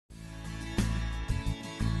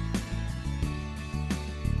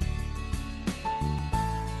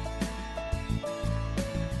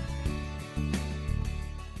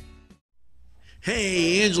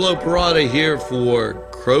Hey, Angelo Parada here for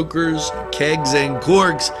Croakers, Kegs, and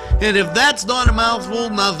Corks. And if that's not a mouthful,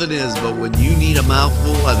 nothing is. But when you need a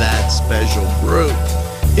mouthful of that special brew,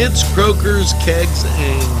 it's Croakers, Kegs,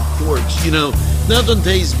 and Corks. You know, nothing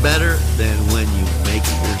tastes better than when you make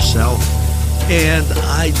it yourself. And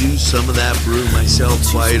I do some of that brew myself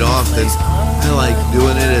quite often. I like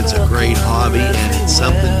doing it. It's a great hobby, and it's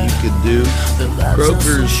something you can do.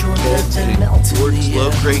 Croakers, Kegs, and Corks,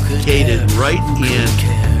 located right in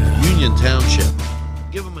Union Township.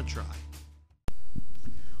 Give them a try.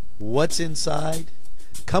 What's inside?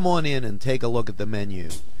 Come on in and take a look at the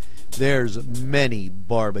menu. There's many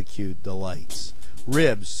barbecue delights.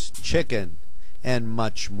 Ribs, chicken, and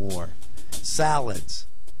much more. Salads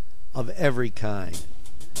of every kind.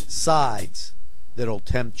 Sides that'll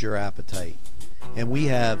tempt your appetite. And we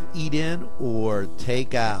have eat in or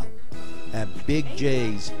take out at Big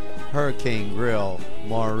J's Hurricane Grill.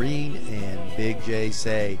 Maureen and Big J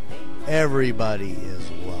say everybody is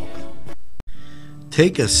welcome.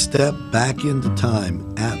 Take a step back into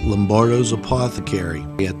time at Lombardo's Apothecary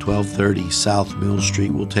at 1230 South Mill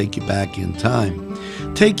Street. Will take you back in time.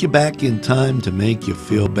 Take you back in time to make you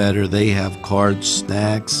feel better. They have cards,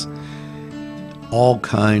 snacks, all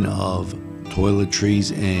kind of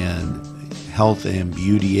toiletries and health and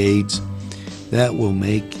beauty aids that will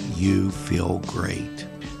make you feel great.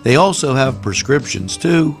 They also have prescriptions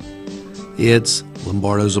too. It's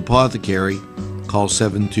Lombardo's Apothecary. Call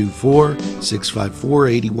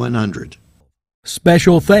 724-654-8100.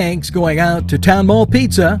 Special thanks going out to Town Mall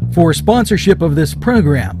Pizza for sponsorship of this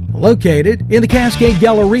program, located in the Cascade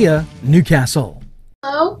Galleria, Newcastle.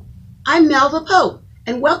 Hello, I'm Melva Pope,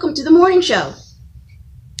 and welcome to the morning show.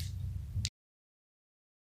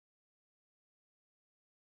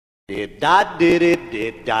 Did dot did it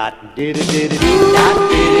did dot did it did it did dot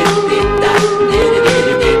did it did dot did it did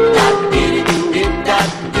it did dot did it did dot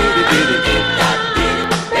did it did it did dot did it.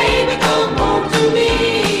 Baby, come home to me.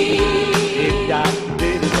 Did dot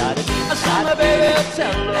did it dot. I saw my baby a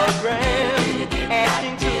telegram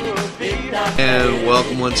asking to repeat. And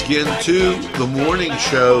welcome once again to the morning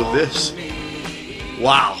show. This,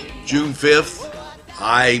 wow, June 5th.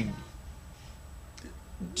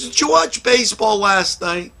 Did you watch baseball last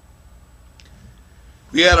night?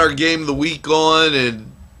 We had our game of the week on,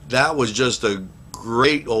 and that was just a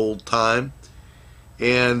great old time.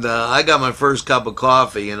 And I got my first cup of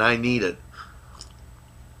coffee, and I need it.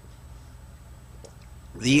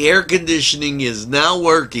 The air conditioning is now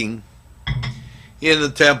working in the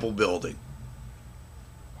Temple building.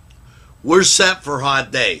 We're set for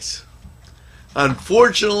hot days.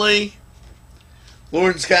 Unfortunately,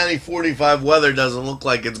 Lawrence County 45 weather doesn't look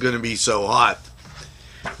like it's going to be so hot.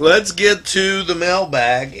 Let's get to the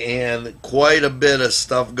mailbag, and quite a bit of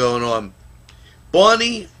stuff going on.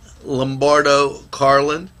 Bonnie Lombardo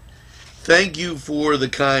Carlin, thank you for the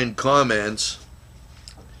kind comments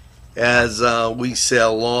as we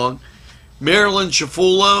sail along. Marilyn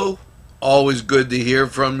Chafulo, always good to hear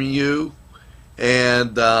from you.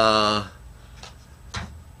 And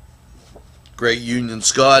great Union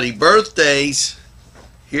Scotty. Birthdays.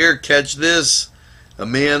 Here, catch this.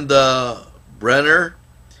 Amanda Brenner,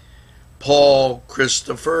 Paul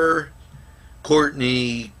Christopher,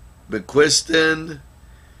 Courtney McQuiston,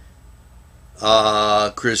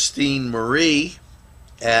 Christine Marie,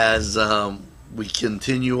 as we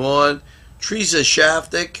continue on, Teresa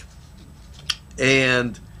Shaftick,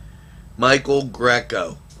 and Michael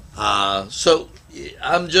Greco. So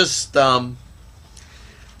I'm just kind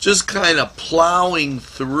of plowing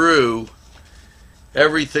through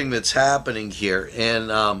everything that's happening here,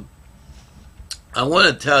 and I want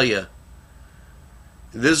to tell you,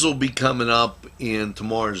 this will be coming up in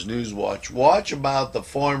tomorrow's News Watch. Watch about the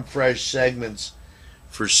Farm Fresh segments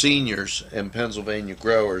for seniors and Pennsylvania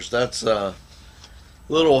growers. That's a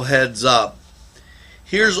little heads up.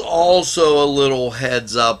 Here's also a little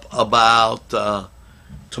heads up about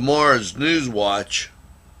tomorrow's News Watch.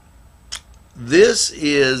 This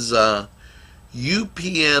is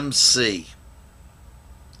UPMC.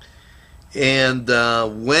 And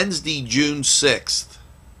Wednesday, June 6th,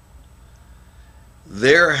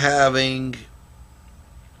 they're having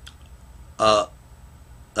a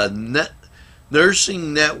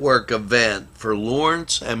nursing network event for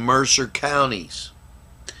Lawrence and Mercer counties.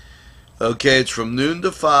 Okay, it's from noon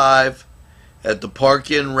to 5 at the Park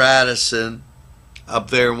Inn Radisson up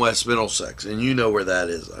there in West Middlesex. And you know where that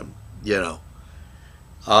is,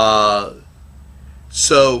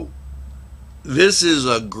 So this is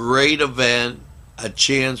a great event, a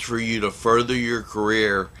chance for you to further your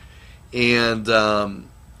career, and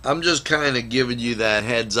I'm just kind of giving you that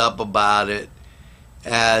heads up about it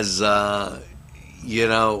as you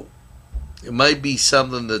know, it might be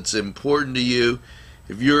something that's important to you.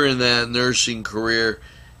 If you're in that nursing career,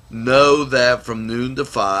 know that from noon to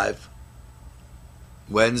 5,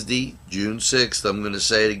 Wednesday, June 6th, I'm going to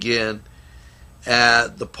say it again,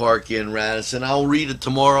 at the Park in Radisson. I'll read it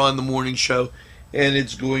tomorrow on the morning show, and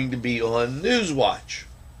it's going to be on Newswatch.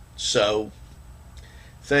 So,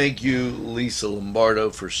 thank you, Lisa Lombardo,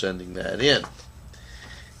 for sending that in.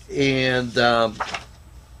 And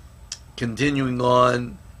continuing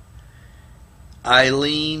on,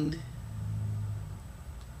 Eileen,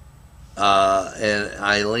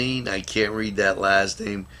 I can't read that last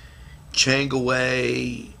name,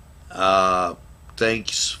 Changaway,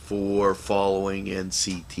 thanks for following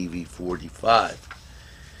NCTV45.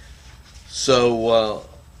 So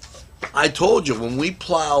I told you, when we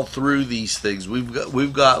plow through these things,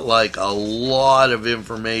 we've got like a lot of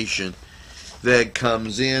information that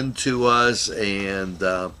comes into us, and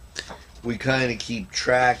we kind of keep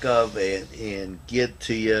track of it and get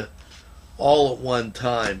to you all at one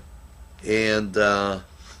time. And so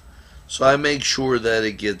I make sure that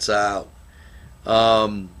it gets out.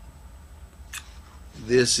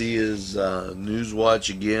 This is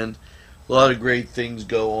Newswatch again. A lot of great things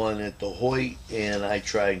go on at the Hoyt, and I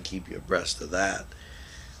try and keep you abreast of that.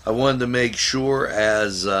 I wanted to make sure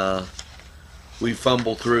as we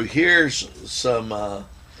fumble through. Here's some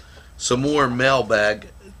more mailbag.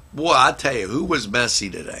 Boy, I tell you, who was messy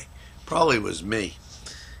today? Probably was me.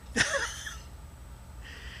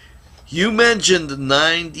 You mentioned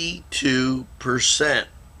 92%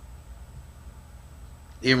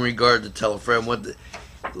 in regard to tell a friend.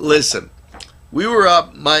 Listen, we were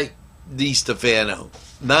up, Mike DiStefano,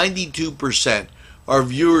 92%. Our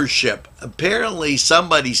viewership. Apparently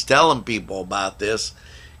somebody's telling people about this,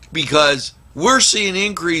 because we're seeing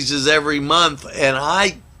increases every month, and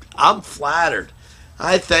I'm flattered.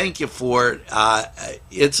 I thank you for it.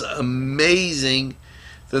 It's amazing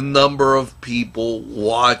the number of people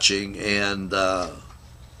watching, and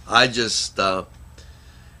I just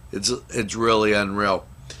it's really unreal.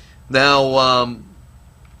 Now,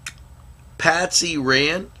 Patsy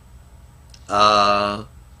Rand,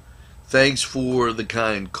 thanks for the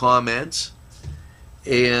kind comments,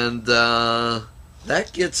 and that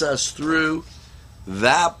gets us through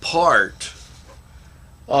that part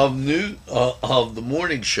of the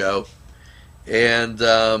morning show, and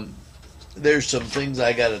there's some things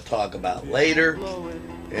I got to talk about later,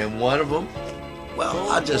 and one of them, well,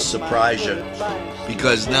 I'll just surprise you,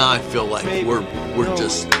 because now I feel like we're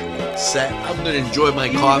just set. I'm going to enjoy my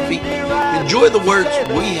coffee, enjoy the words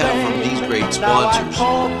we have from these great sponsors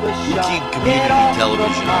who keep community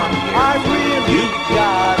television on the air. You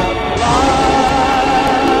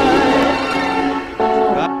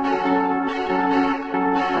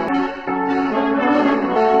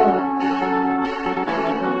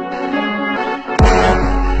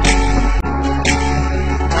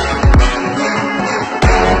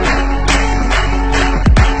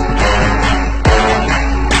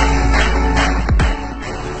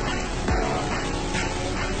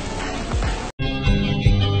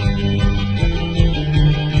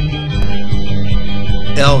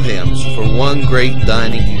Elham's for one great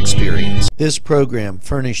dining experience. This program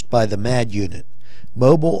furnished by the MAD Unit,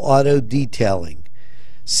 Mobile Auto Detailing.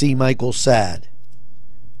 See Michael Sad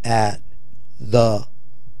at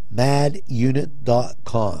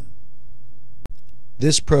themadunit.com.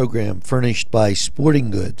 This program furnished by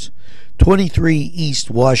Sporting Goods, 23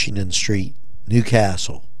 East Washington Street,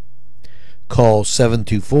 Newcastle. Call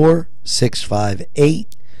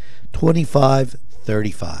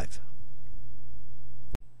 724-658-2535.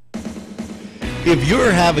 If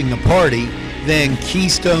you're having a party, then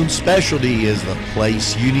Keystone Specialty is the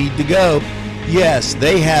place you need to go. Yes,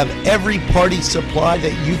 they have every party supply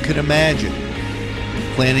that you can imagine.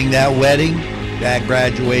 Planning that wedding, that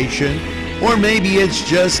graduation, or maybe it's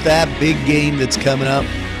just that big game that's coming up,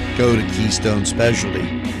 go to Keystone Specialty.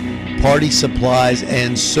 Party supplies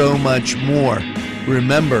and so much more.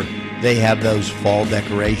 Remember, they have those fall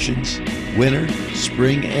decorations, winter,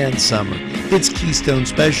 spring, and summer. It's Keystone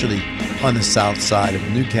Specialty on the south side of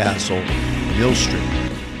Newcastle, Mill Street.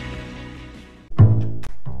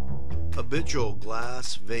 Habitual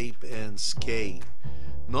Glass Vape and Skate.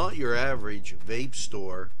 Not your average vape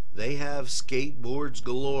store. They have skateboards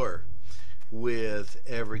galore with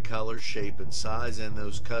every color, shape, and size, and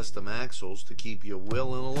those custom axles to keep you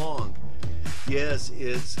wheeling along. Yes,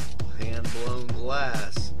 it's hand-blown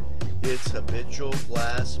glass. It's Habitual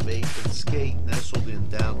Glass Vape and Skate, nestled in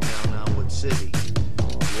downtown Elmwood City.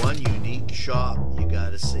 One unique shop you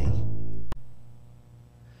gotta see.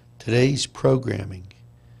 Today's programming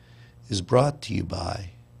is brought to you by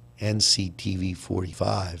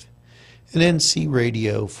NCTV45, and NC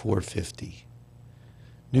Radio 450,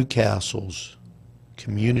 Newcastle's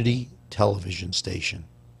community television station.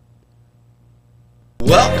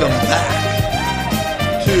 Welcome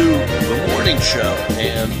back to the morning show,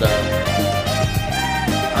 and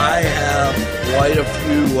I have quite a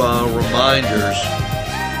few reminders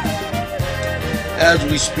as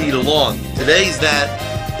we speed along. Today's that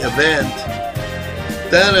event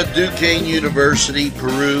down at Duquesne University,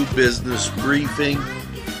 Peru Business Briefing.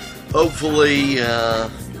 Hopefully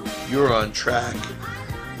you're on track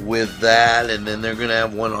with that, and then they're going to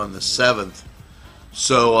have one on the 7th.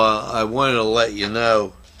 So I wanted to let you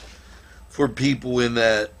know, for people in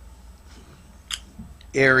that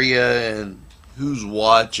area and who's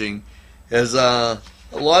watching, as a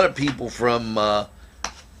lot of people from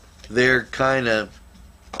there kind of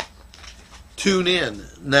tune in.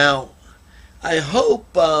 Now, I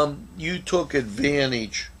hope you took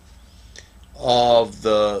advantage of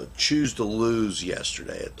the Choose to Lose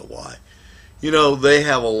yesterday at the Y. You know, they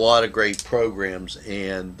have a lot of great programs,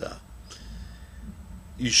 and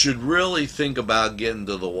you should really think about getting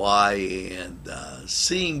to the Y and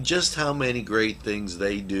seeing just how many great things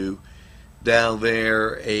they do down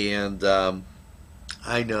there. And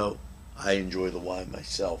I know I enjoy the Y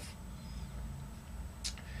myself.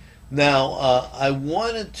 Now, I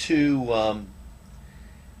wanted to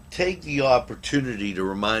take the opportunity to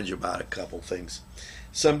remind you about a couple things.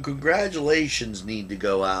 Some congratulations need to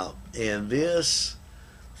go out, and this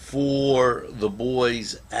for the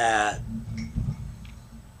boys at,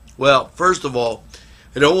 well, first of all,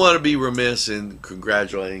 I don't want to be remiss in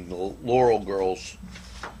congratulating the Laurel girls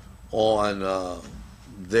on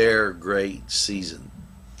their great season.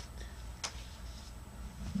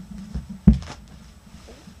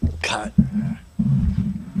 Cut.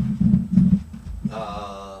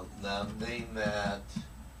 Now name that.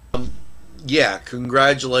 Yeah,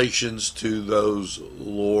 congratulations to those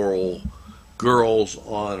Laurel girls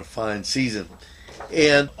on a fine season.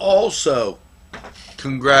 And also,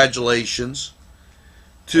 congratulations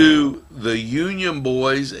to the Union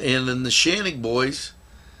boys and the Neshannock boys,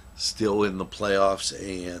 still in the playoffs.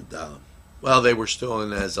 And, well, they were still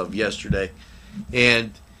in as of yesterday.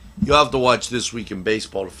 And you'll have to watch This Week in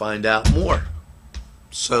Baseball to find out more.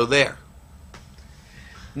 So there.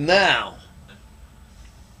 Now,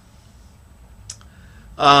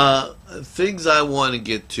 things I want to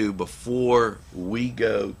get to before we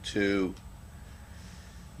go to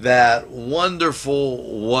that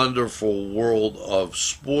wonderful, wonderful world of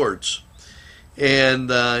sports. And,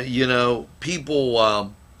 you know,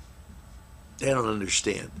 people, they don't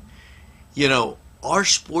understand. You know, our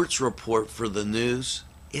sports report for the news,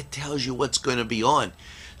 it tells you what's going to be on.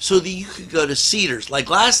 So that you could go to Cedars. Like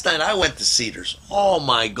last night I went to Cedars. Oh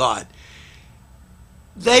my God.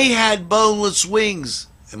 They had boneless wings.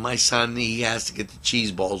 And my son, he has to get the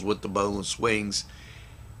cheese balls with the boneless wings.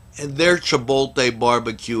 And their Chipotle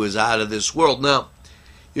barbecue is out of this world. Now,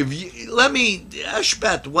 if you, let me,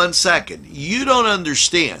 Ashbeth, 1 second. You don't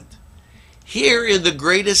understand. Here in the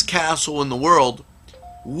greatest castle in the world,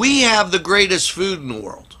 we have the greatest food in the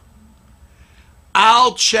world.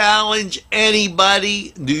 I'll challenge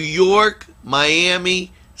anybody, New York,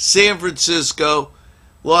 Miami, San Francisco,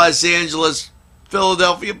 Los Angeles,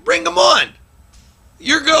 Philadelphia, bring them on.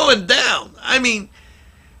 You're going down. I mean,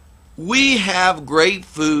 we have great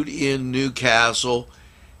food in Newcastle.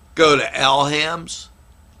 Go to Elham's,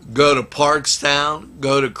 go to Parkstown,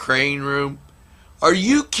 go to Crane Room. Are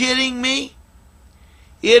you kidding me?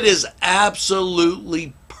 It is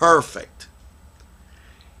absolutely perfect.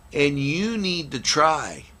 And you need to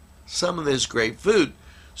try some of this great food.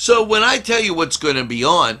 So when I tell you what's going to be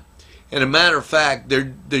on, and a matter of fact, they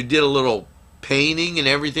did a little painting and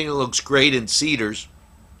everything. It looks great in Cedars.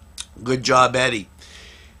 Good job, Eddie.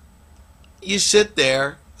 You sit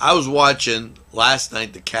there. I was watching last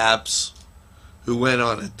night the Caps, who went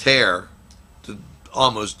on a tear to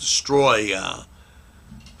almost destroy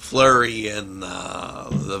Fleury and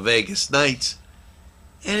the Vegas Knights.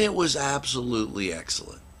 And it was absolutely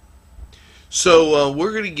excellent. So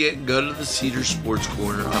we're going to go to the Cedar Sports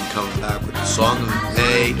Corner. I'm coming back with the song of the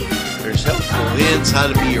day. There's helpful hints, how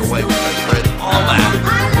to be your white best friend, all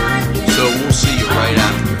that. So we'll see you right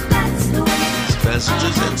after these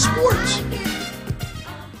messages and sports.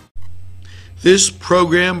 This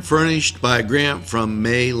program furnished by a grant from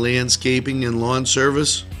May Landscaping and Lawn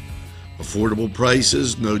Service. Affordable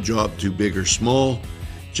prices, no job too big or small.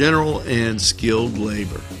 General and skilled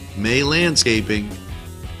labor. May Landscaping.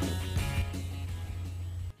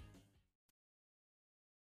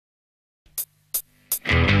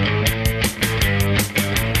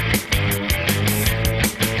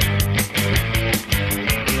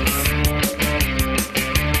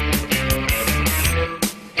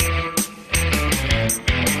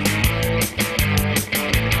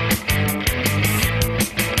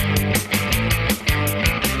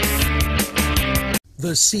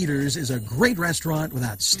 The Cedars is a great restaurant with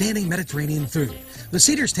outstanding Mediterranean food. The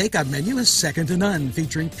Cedars takeout menu is second to none,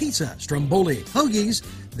 featuring pizza, stromboli, hoagies,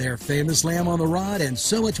 their famous lamb on the rod, and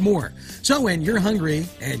so much more. So when you're hungry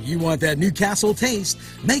and you want that Newcastle taste,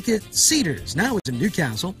 make it Cedars. Now it's in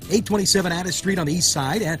Newcastle, 827 Addis Street on the east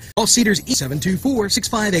side, and all Cedars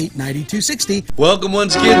 724-658-9260. Welcome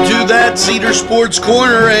once again to that Cedar Sports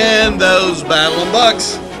Corner and those Battling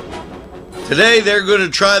Bucks. Today they're going to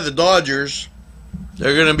try the Dodgers.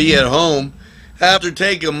 They're going to be at home after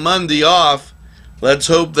taking Monday off. Let's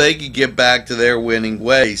hope they can get back to their winning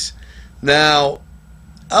ways. Now,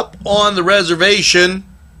 up on the reservation,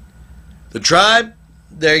 the Tribe,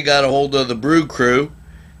 they got a hold of the Brew Crew,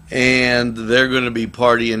 and they're going to be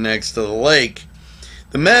partying next to the lake.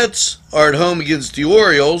 The Mets are at home against the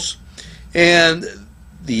Orioles, and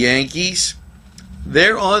the Yankees,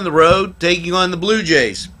 they're on the road taking on the Blue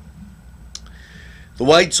Jays. The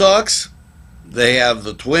White Sox, they have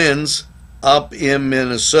the Twins up in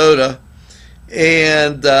Minnesota,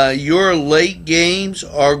 and your late games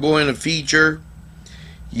are going to feature,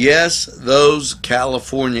 yes, those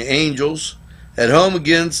California Angels at home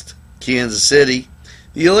against Kansas City.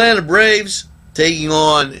 The Atlanta Braves taking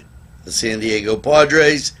on the San Diego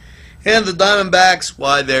Padres, and the Diamondbacks,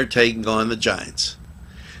 why, they're taking on the Giants.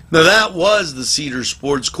 Now that was the Cedar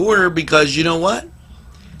Sports Corner, because you know what?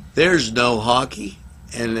 There's no hockey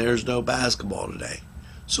and there's no basketball today.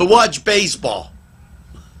 So watch baseball.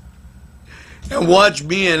 And watch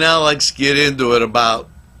me and Alex get into it about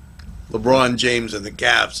LeBron James and the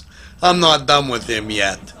Cavs. I'm not done with him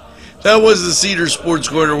yet. That was the Cedar Sports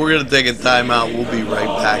Corner. We're going to take a timeout. We'll be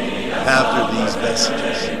right back after these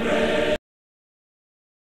messages.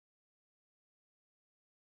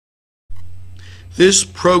 This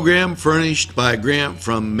program furnished by a grant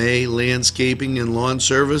from May Landscaping and Lawn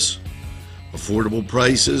Service. Affordable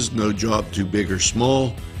prices, no job too big or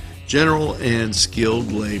small. General and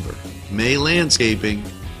skilled labor. May Landscaping.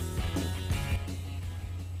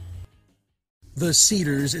 The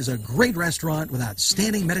Cedars is a great restaurant with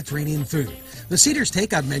outstanding Mediterranean food. The Cedars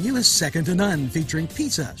takeout menu is second to none, featuring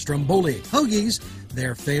pizza, stromboli, hoagies,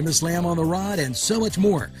 their famous lamb on the rod, and so much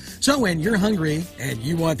more. So when you're hungry and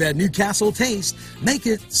you want that Newcastle taste, make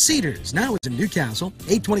it Cedars. Now it's in Newcastle,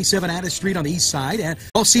 827 Addis Street on the east side, and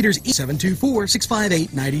all Cedars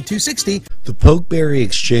 724-658-9260. The Pokeberry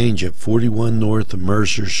Exchange at 41 North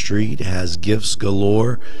Mercer Street has gifts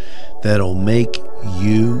galore that'll make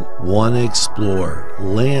you want to explore.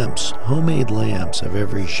 Lamps, homemade lamps of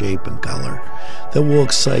every shape and color that will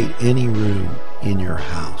excite any room in your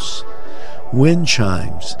house. Wind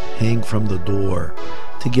chimes hang from the door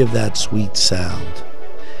to give that sweet sound.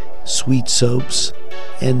 Sweet soaps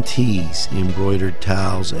and teas, embroidered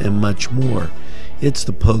towels, and much more. It's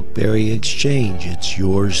the Pokeberry Exchange. It's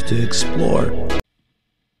yours to explore.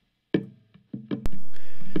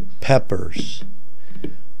 Peppers,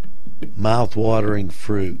 mouth-watering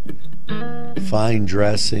fruit, fine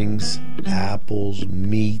dressings, apples,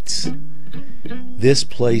 meats. This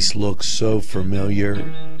place looks so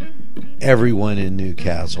familiar. Everyone in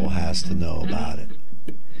Newcastle has to know about it.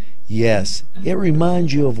 Yes, it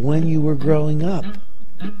reminds you of when you were growing up,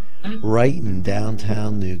 right in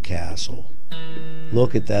downtown Newcastle.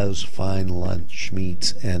 Look at those fine lunch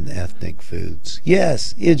meats and ethnic foods.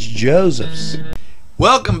 Yes, it's Joseph's.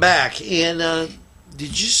 Welcome back. And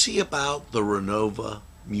did you see about the Renova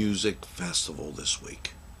Music Festival this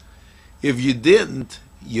week? If you didn't,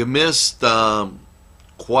 you missed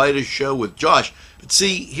quite a show with Josh. But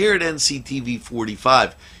see, here at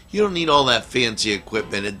NCTV45, you don't need all that fancy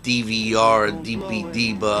equipment, a DVR, a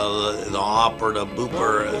DVD, the hopper, the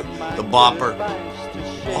booper, the bopper.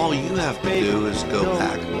 All you have to do is go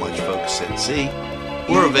back and watch Focus NC.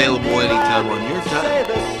 We're available anytime on your time.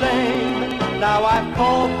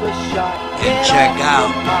 And check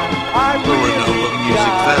out the Renova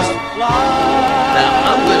Music Festival.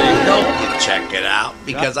 Now, I'm going to help you check it out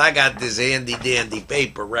because I got this handy-dandy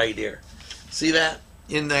paper right here. See that?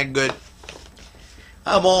 Isn't that good?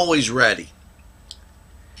 I'm always ready.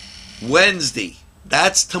 Wednesday,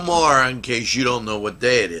 that's tomorrow in case you don't know what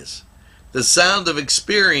day it is. The Sound of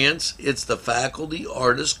Experience, it's the Faculty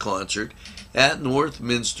Artist Concert at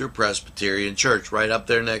Northminster Presbyterian Church, right up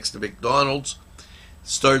there next to McDonald's.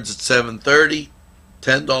 Starts at 7:30,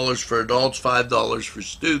 $10 for adults, $5 for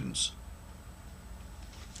students.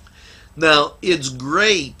 Now, it's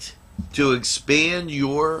great to expand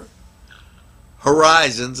your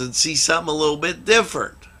horizons and see something a little bit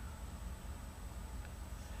different.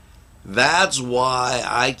 That's why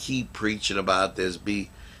I keep preaching about this. Be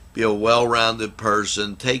a well-rounded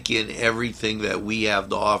person. Take in everything that we have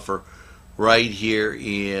to offer right here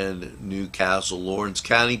in Newcastle, Lawrence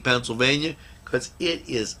County, Pennsylvania, because it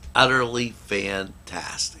is utterly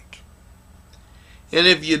fantastic. And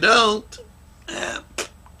if you don't,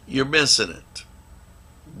 you're missing it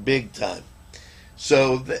big time.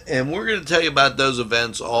 So, and we're going to tell you about those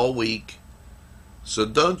events all week. So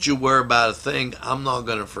don't you worry about a thing. I'm not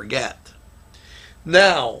going to forget.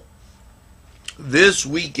 Now, this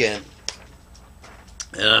weekend,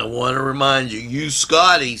 and I want to remind you, you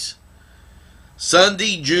Scotties,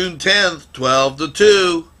 Sunday, June 10th, 12 to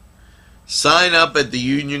 2, sign up at the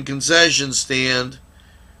Union Concession Stand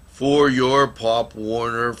for your Pop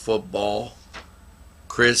Warner football.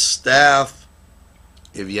 Chris Staff,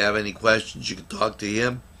 if you have any questions, you can talk to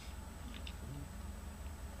him.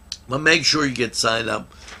 But make sure you get signed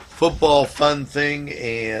up. Football fun thing,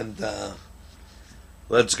 and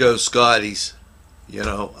let's go Scotties. You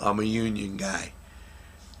know, I'm a Union guy.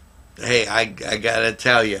 Hey, I gotta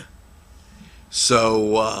tell you.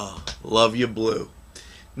 So, love you, Blue.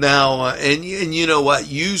 Now, and you know what?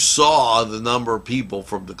 You saw the number of people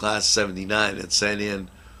from the class 79 that sent in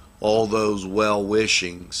all those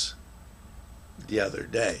well-wishings the other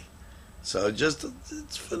day. So,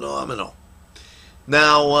 it's phenomenal.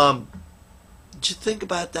 Now, did you think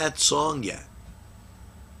about that song yet?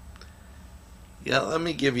 Yeah, let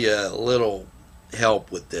me give you a little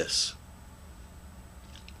help with this.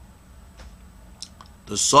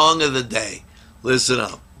 The song of the day. Listen up.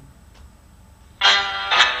 Don't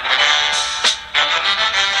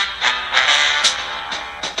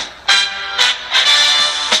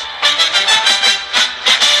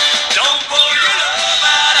pour your love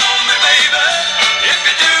out on me, baby. If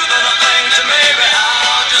you do, then I think that maybe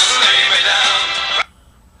I'll just lay me down.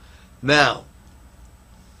 Now,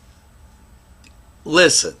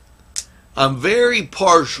 listen. I'm very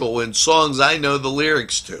partial in songs I know the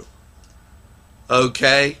lyrics to.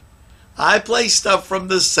 Okay? I play stuff from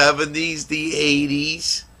the 70s, the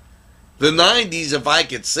 80s, the 90s if I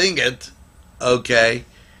could sing it. Okay?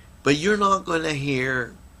 But you're not going to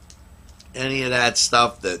hear any of that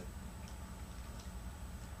stuff that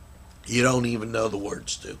you don't even know the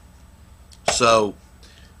words to. So,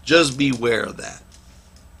 just beware of that.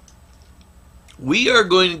 We are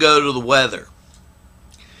going to go to the weather.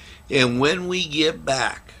 And when we get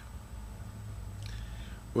back,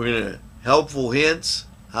 we're going to helpful hints,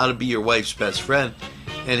 how to be your wife's best friend.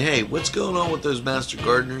 And hey, what's going on with those master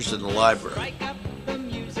gardeners in the library?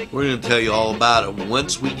 We're going to tell you all about it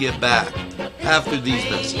once we get back after these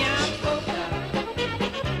messages.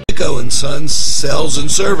 Nico & Sons Sales and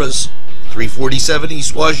Service, 347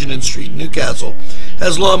 East Washington Street, Newcastle,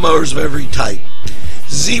 has lawnmowers of every type.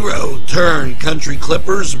 Zero-turn country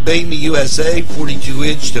clippers, made in the USA,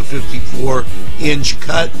 42-inch to 54-inch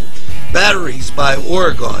cut. Batteries by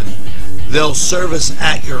Oregon. They'll service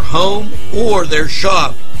at your home or their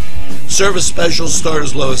shop. Service specials start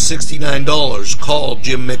as low as $69. Call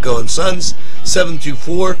Jim Micco & Sons,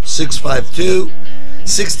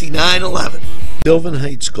 724-652-6911. Sylvan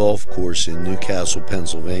Heights Golf Course in Newcastle,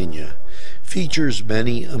 Pennsylvania features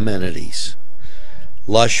many amenities,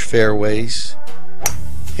 lush fairways,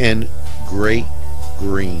 and great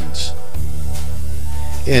greens,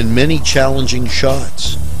 and many challenging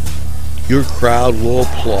shots. Your crowd will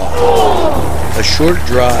applaud. A short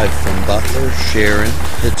drive from Butler, Sharon,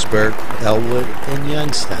 Pittsburgh, Elwood, and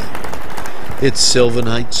Youngstown. It's Sylvan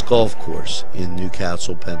Heights Golf Course in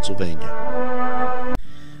Newcastle, Pennsylvania.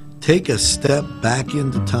 Take a step back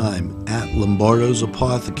into time at Lombardo's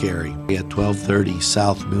Apothecary at 1230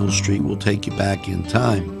 South Mill Street. Will take you back in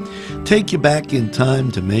time. Take you back in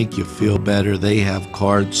time to make you feel better. They have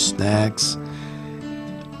cards, snacks,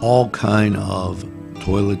 all kind of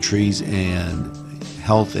toiletries and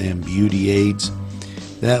health and beauty aids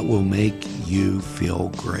that will make you feel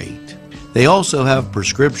great. They also have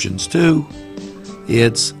prescriptions too.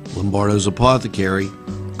 It's Lombardo's Apothecary.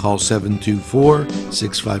 Call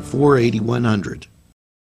 724-654-8100.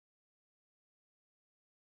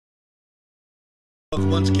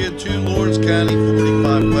 Once again to Lawrence County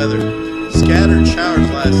 45 weather. Scattered showers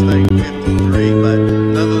last night, 53, but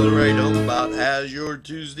nothing to write home about. As your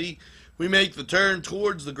Tuesday, we make the turn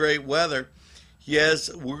towards the great weather.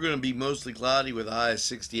 Yes, we're going to be mostly cloudy with a high of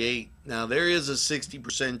 68. Now, there is a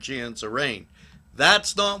 60% chance of rain.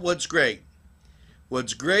 That's not what's great.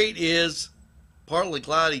 What's great is partly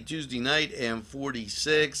cloudy Tuesday night and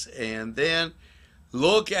 46. And then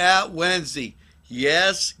look at Wednesday.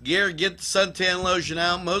 Yes, Gary, get the suntan lotion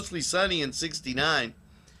out. Mostly sunny and 69.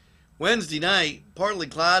 Wednesday night, partly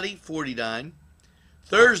cloudy, 49.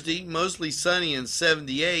 Thursday, mostly sunny and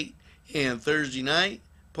 78. And Thursday night,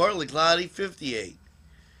 partly cloudy, 58.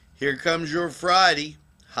 Here comes your Friday,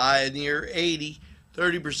 high near 80,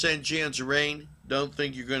 30% chance of rain. Don't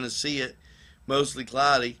think you're going to see it. Mostly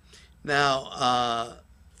cloudy. Now,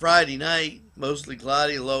 Friday night, mostly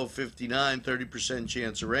cloudy, low of 59, 30%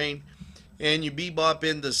 chance of rain. And you bebop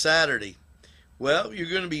into Saturday. Well, you're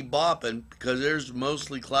going to be bopping because there's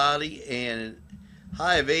mostly cloudy and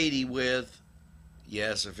high of 80 with,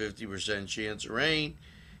 yes, a 50% chance of rain.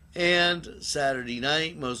 And Saturday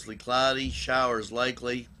night, mostly cloudy, showers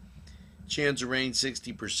likely. Chance of rain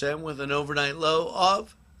 60% with an overnight low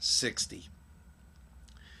of 60.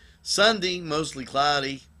 Sunday, mostly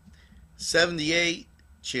cloudy, 78,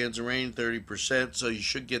 chance of rain 30%, so you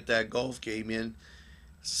should get that golf game in.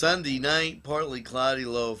 Sunday night, partly cloudy,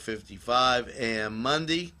 low of 55, and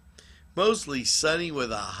Monday, mostly sunny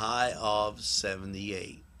with a high of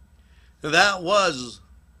 78. Now that was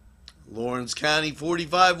Lawrence County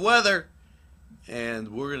 45 weather, and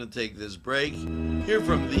we're going to take this break, hear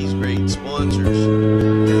from these great sponsors,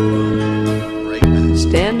 and we'll be right back.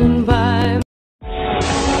 Standing by.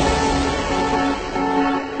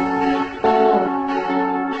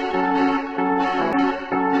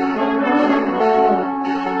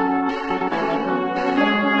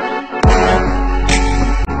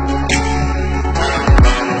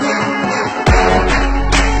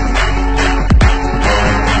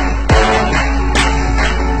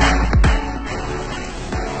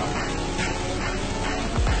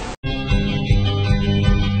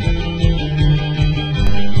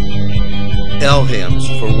 Elham's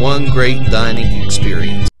for one great dining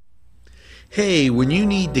experience. Hey, when you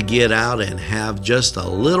need to get out and have just a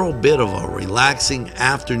little bit of a relaxing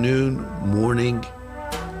afternoon, morning,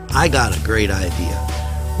 I got a great idea.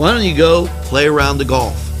 Why don't you go play around the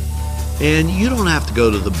golf? And you don't have to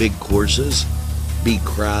go to the big courses, be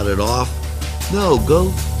crowded off. No,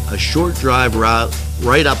 go a short drive route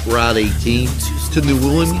right up Route 18 to New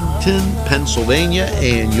Wilmington, Pennsylvania,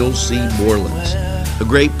 and you'll see Morelands. A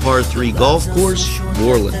great par 3 golf course,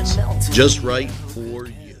 Morelands, just right for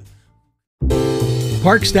you.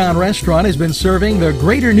 Parkstown Restaurant has been serving the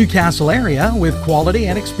greater Newcastle area with quality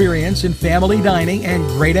and experience in family dining and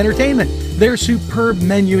great entertainment. Their superb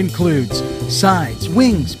menu includes sides,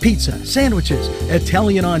 wings, pizza, sandwiches,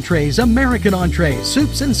 Italian entrees, American entrees,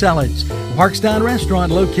 soups and salads. Parkstown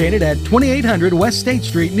Restaurant located at 2800 West State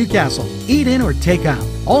Street, Newcastle. Eat in or take out.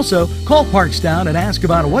 Also, call Parkstown and ask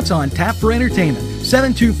about what's on tap for entertainment.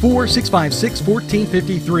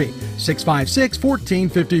 724-656-1453.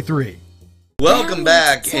 656-1453. Welcome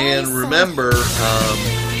back, and remember,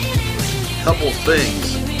 couple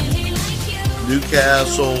things.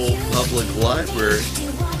 Newcastle Public Library.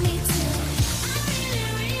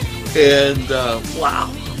 And,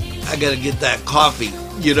 wow, I got to get that coffee.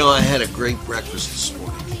 You know, I had a great breakfast this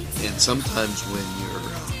morning. And sometimes when you're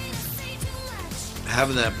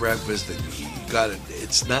having that breakfast, and you got it,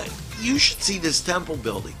 it's not, you should see this temple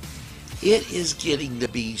building. It is getting to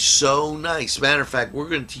be so nice. Matter of fact, we're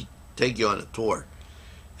going to take you on a tour.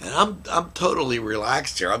 And I'm totally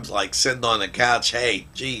relaxed here. I'm like sitting on the couch. Hey,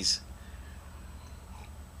 geez.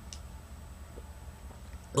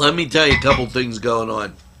 Let me tell you a couple things going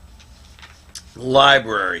on.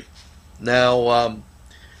 Library. Now,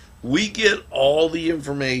 we get all the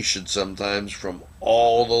information sometimes from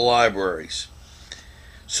all the libraries.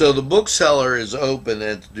 So the bookseller is open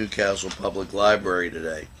at the Newcastle Public Library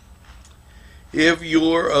today. If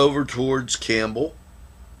you're over towards Campbell,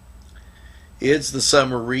 it's the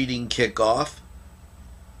summer reading kickoff.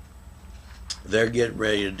 They're getting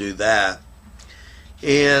ready to do that.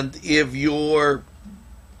 And if you're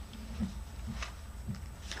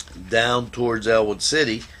down towards Elwood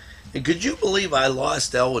City, and could you believe I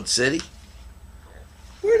lost Elwood City?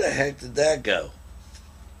 Where the heck did that go?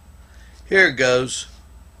 Here it goes.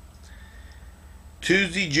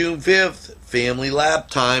 Tuesday, June 5th, Family Lap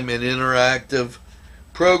Time, an interactive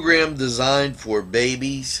program designed for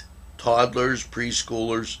babies, toddlers,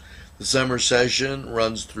 preschoolers. The summer session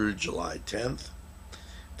runs through July 10th.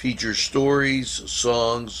 Features stories,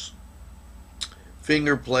 songs,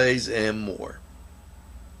 finger plays, and more.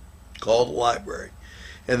 Call the library.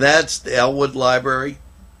 And that's the Elwood Library.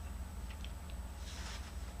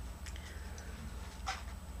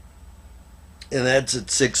 And that's at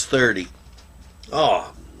 6:30.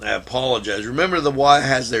 Oh, I apologize. Remember, the Y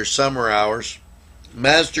has their summer hours.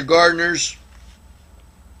 Master Gardeners,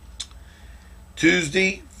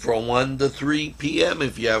 Tuesday from 1 to 3 p.m.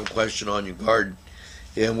 if you have a question on your garden.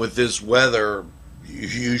 And with this weather,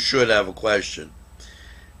 you should have a question.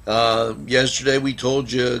 Yesterday we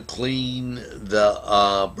told you clean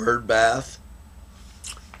the bird bath,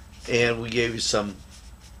 and we gave you some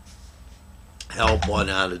help on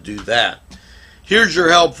how to do that. Here's your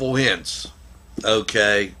helpful hints.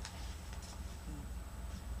 Okay.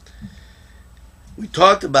 We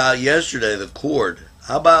talked about yesterday the cord.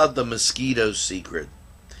 How about the mosquito secret?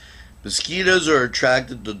 Mosquitoes are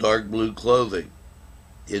attracted to dark blue clothing.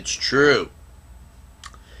 It's true.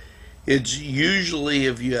 It's usually,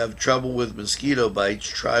 if you have trouble with mosquito bites,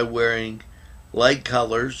 try wearing light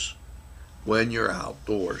colors when you're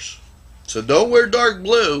outdoors. So don't wear dark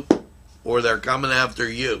blue or they're coming after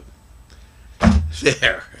you.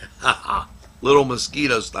 There. Little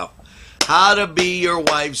mosquito stuff. How to be your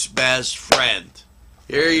wife's best friend.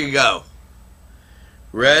 Here you go.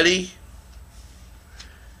 Ready?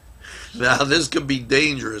 Now this could be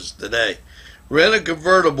dangerous today. Rent a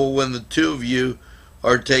convertible when the two of you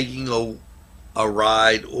are taking a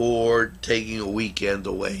ride or taking a weekend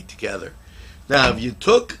away together. Now if you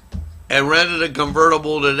took and rented a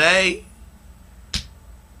convertible today,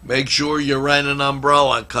 make sure you rent an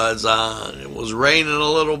umbrella, because it was raining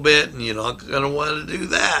a little bit and you're not going to want to do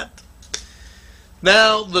that.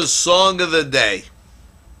 Now the song of the day.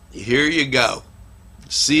 Here you go.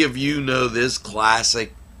 See if you know this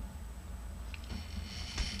classic.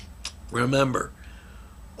 Remember,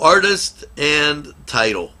 artist and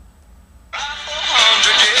title.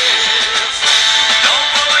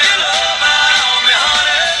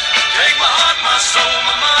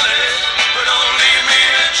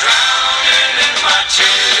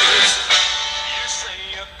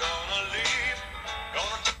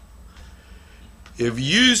 If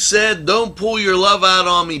You Said Don't Pull Your Love Out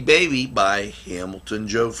on Me, Baby by Hamilton,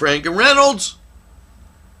 Joe Frank, and Reynolds.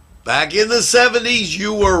 Back in the 70s,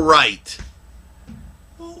 you were right.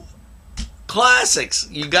 Classics.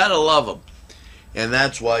 You gotta love them. And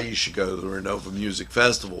that's why you should go to the Renova Music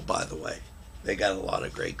Festival, by the way. They got a lot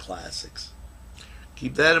of great classics.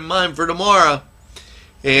 Keep that in mind for tomorrow.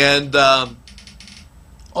 And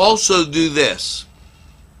also do this.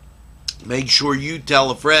 Make sure you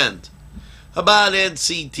tell a friend about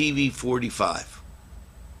NCTV45.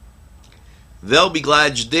 They'll be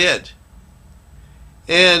glad you did.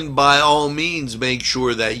 And by all means, make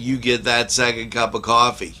sure that you get that second cup of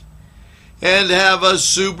coffee. And have a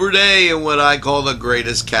super day in what I call the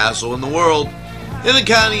greatest castle in the world, in the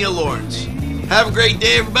county of Lawrence. Have a great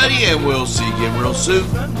day, everybody, and we'll see you again real soon.